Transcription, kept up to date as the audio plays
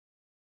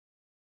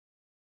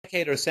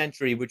decade or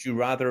century would you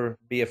rather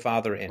be a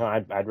father No,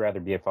 in? I'd rather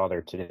be a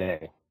father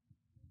today.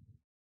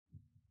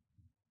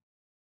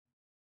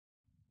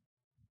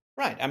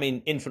 Right. I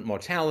mean, infant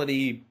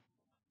mortality,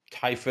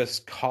 typhus,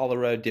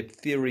 cholera,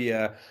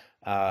 diphtheria.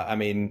 I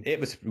mean, it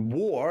was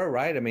war,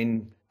 right? I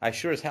mean, I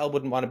sure as hell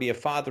wouldn't want to be a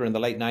father in the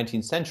late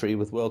 19th century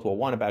with World War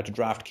One about to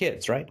draft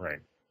kids, right? Right.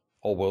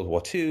 Or World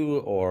War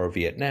Two, or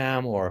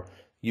Vietnam, or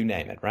you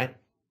name it, right?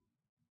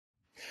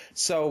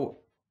 So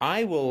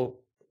I will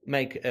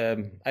make,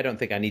 I don't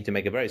think I need to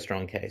make a very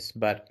strong case,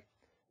 but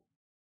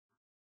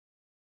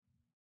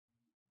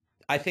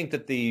I think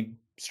that the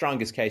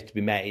strongest case to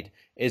be made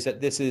is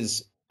that this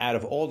is, out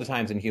of all the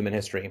times in human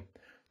history,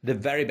 the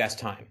very best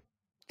time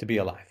to be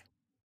alive.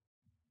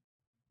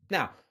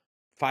 Now,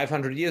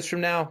 500 years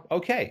from now,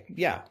 okay,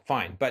 yeah,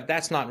 fine. But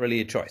that's not really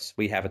a choice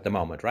we have at the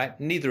moment, right?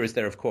 Neither is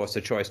there, of course,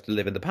 a choice to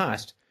live in the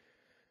past.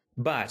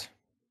 But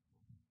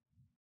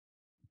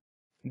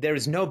there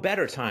is no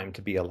better time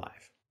to be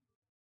alive.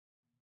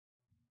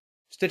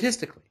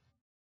 Statistically,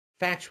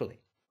 factually,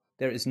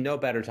 there is no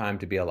better time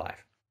to be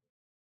alive.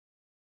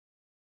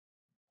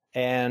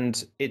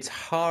 And it's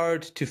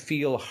hard to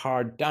feel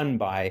hard done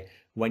by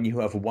when you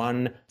have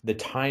won the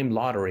time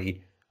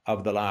lottery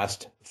of the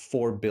last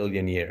 4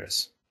 billion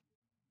years.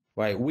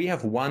 Right? We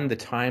have won the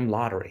time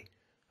lottery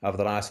of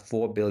the last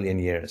 4 billion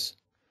years.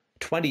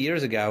 20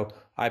 years ago,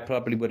 I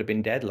probably would have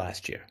been dead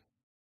last year.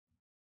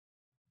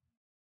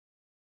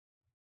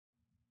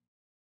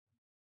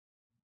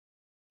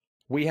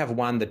 We have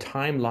won the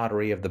time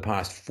lottery of the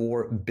past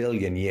 4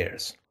 billion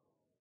years.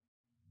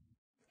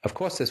 Of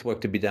course, there's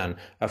work to be done.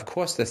 Of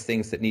course, there's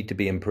things that need to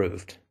be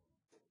improved.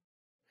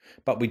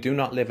 But we do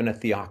not live in a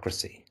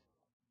theocracy.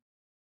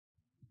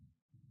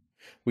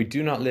 We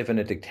do not live in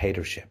a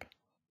dictatorship.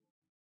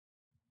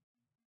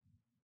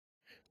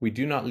 We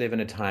do not live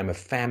in a time of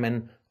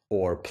famine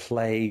or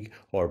plague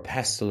or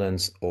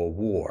pestilence or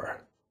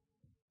war.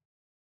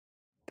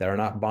 There are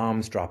not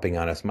bombs dropping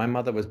on us. My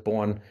mother was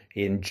born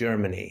in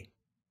Germany,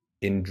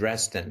 in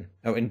Dresden,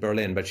 in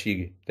Berlin, but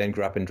she then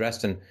grew up in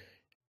Dresden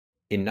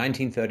in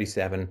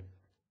 1937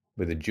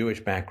 with a Jewish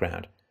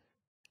background.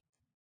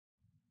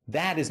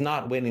 That is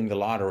not winning the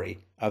lottery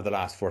of the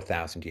last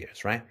 4,000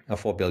 years, right? Or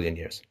 4 billion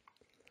years.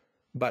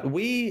 But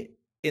we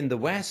in the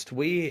West,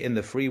 we in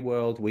the free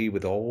world, we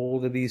with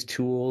all of these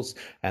tools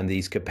and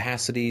these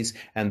capacities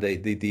and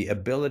the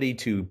ability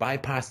to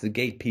bypass the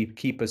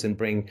gatekeepers and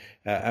bring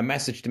a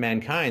message to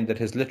mankind that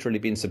has literally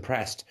been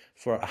suppressed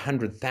for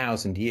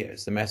 100,000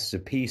 years, the message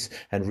of peace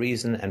and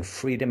reason and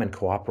freedom and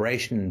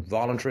cooperation and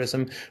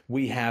voluntarism.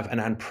 We have an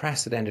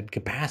unprecedented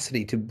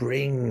capacity to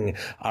bring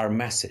our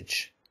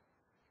message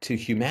to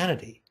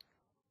humanity.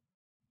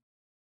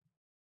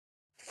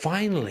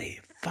 Finally,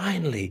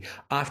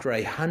 after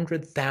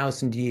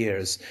 100,000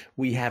 years,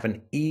 we have an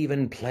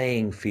even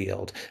playing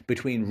field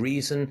between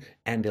reason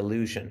and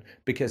illusion,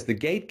 because the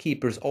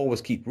gatekeepers always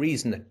keep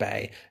reason at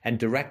bay, and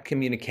direct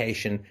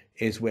communication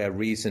is where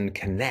reason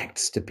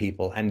connects to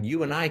people. And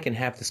you and I can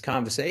have this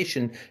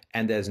conversation,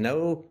 and there's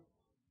no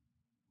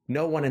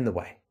one in the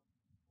way.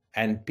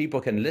 And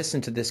people can listen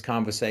to this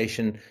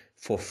conversation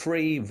for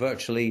free,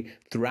 virtually,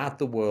 throughout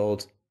the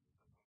world,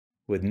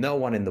 with no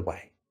one in the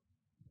way.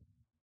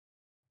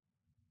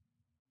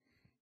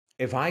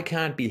 If I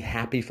can't be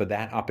happy for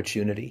that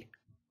opportunity,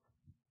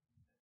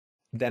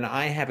 then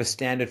I have a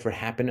standard for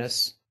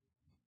happiness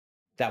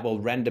that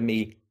will render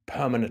me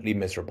permanently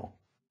miserable.